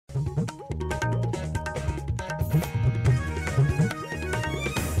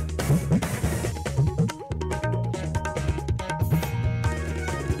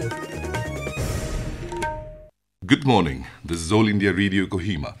Good morning. This is All India Radio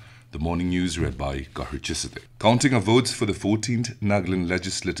Kohima. The morning news read by Kahir. Counting of votes for the 14th Nagaland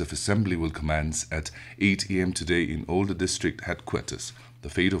Legislative Assembly will commence at 8 a.m. today in all the district headquarters. The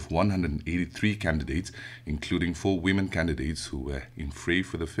fate of 183 candidates, including 4 women candidates who were in fray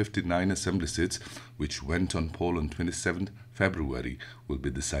for the 59 assembly seats which went on poll on 27 February, will be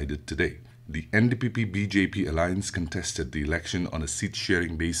decided today. The NDPP-BJP alliance contested the election on a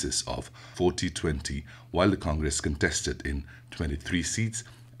seat-sharing basis of 40-20, while the Congress contested in 23 seats,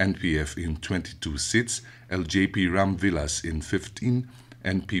 NPF in 22 seats, LJP Ram Vilas in 15,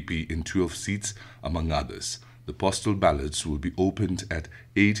 NPP in 12 seats, among others. The postal ballots will be opened at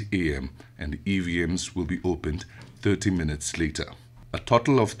 8 a.m. and the EVMs will be opened 30 minutes later. A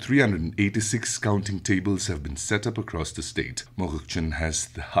total of 386 counting tables have been set up across the state. Mokokchung has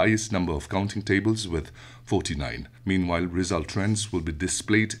the highest number of counting tables with 49. Meanwhile, result trends will be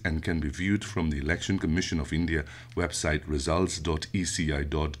displayed and can be viewed from the Election Commission of India website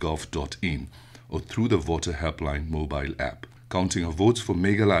results.eci.gov.in or through the Voter Helpline mobile app. Counting of votes for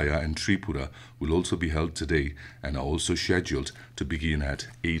Meghalaya and Tripura will also be held today and are also scheduled to begin at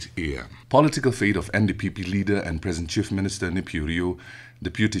 8 a.m. Political fate of NDPP leader and present Chief Minister Niphyu Rio,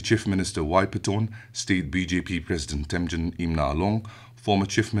 Deputy Chief Minister Y. Paton, State BJP President Temjin Imna Along, former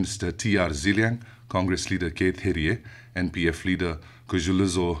Chief Minister T.R. Ziliang, Congress leader Keith Herie, NPF leader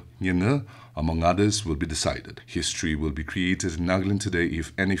Kujulizo Nyene, among others, will be decided. History will be created in Nagaland today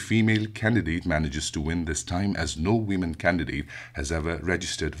if any female candidate manages to win this time, as no women candidate has ever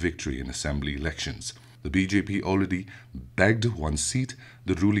registered victory in assembly elections. The BJP already bagged one seat.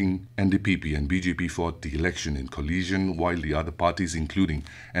 The ruling NDPP and BJP fought the election in collision, while the other parties, including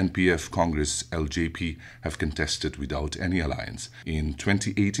NPF, Congress, LJP, have contested without any alliance. In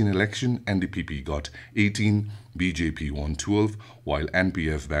 2018 election, NDPP got 18, BJP won 12, while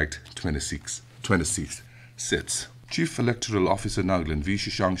NPF bagged 26 seats. Chief Electoral Officer Nagaland V.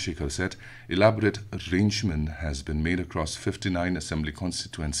 Shashank Shekhar said elaborate arrangement has been made across 59 assembly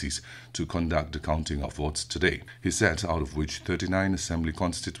constituencies to conduct the counting of votes today. He said out of which 39 assembly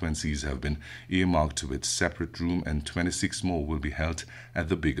constituencies have been earmarked with separate room and 26 more will be held at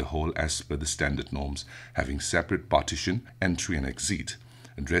the bigger hall as per the standard norms, having separate partition, entry and exit.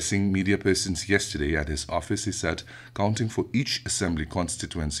 Addressing media persons yesterday at his office, he said counting for each assembly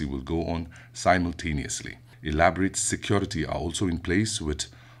constituency will go on simultaneously. Elaborate security are also in place, with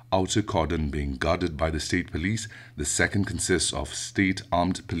outer cordon being guarded by the state police. The second consists of state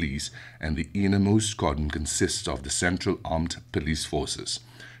armed police and the innermost cordon consists of the central armed police forces.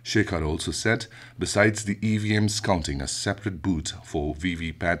 Shekhar also said besides the EVMs counting, a separate booth for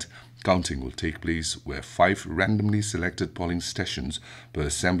VVPAT counting will take place, where 5 randomly selected polling stations per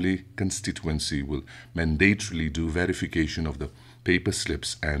assembly constituency will mandatorily do verification of the paper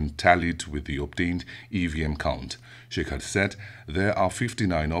slips and tallied with the obtained EVM count. Shekhar said there are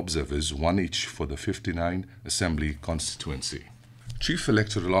 59 observers, 1 each for the 59 assembly constituency. Chief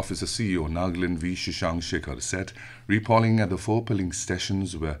Electoral Officer CEO Nagaland V. Shashank Shekhar said repolling at the 4 polling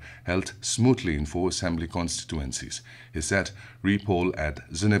stations were held smoothly in 4 assembly constituencies. He said repoll at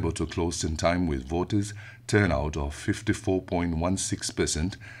Zineboto closed in time with voters turnout of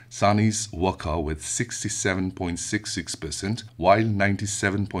 54.16%, Sani's Waka with 67.66%, while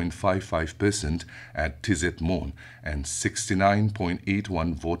 97.55% at Tizet Mon and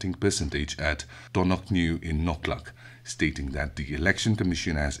 69.81 voting percentage at Tonoknew in Noklak, stating that the Election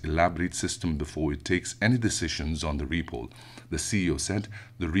Commission has elaborate system before it takes any decisions on the repoll. The CEO said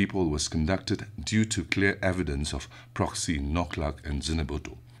the repoll was conducted due to clear evidence of proxy in Noklak and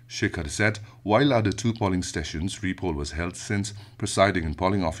Zineboto. Shekhar said while other 2 polling stations, repoll was held since presiding and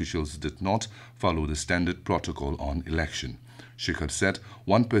polling officials did not follow the standard protocol on election. Shekhar said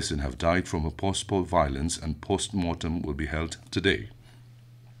 1 person have died from a post-poll violence and post-mortem will be held today.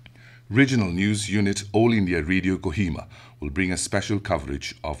 Regional News Unit All India Radio Kohima will bring a special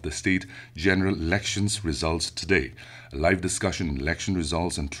coverage of the state general elections results today. A live discussion on election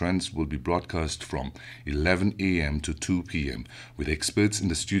results and trends will be broadcast from 11 a.m. to 2 p.m. with experts in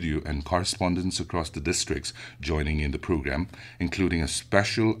the studio and correspondents across the districts joining in the program, including a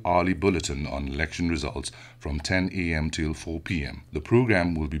special hourly bulletin on election results from 10 a.m. till 4 p.m. The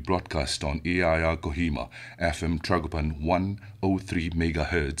program will be broadcast on AIR Kohima FM Tragopan 103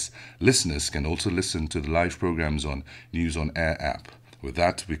 MHz. Listeners can also listen to the live programs on News on Air app. With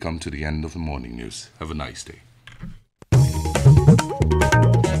that, we come to the end of the morning news. Have a nice day.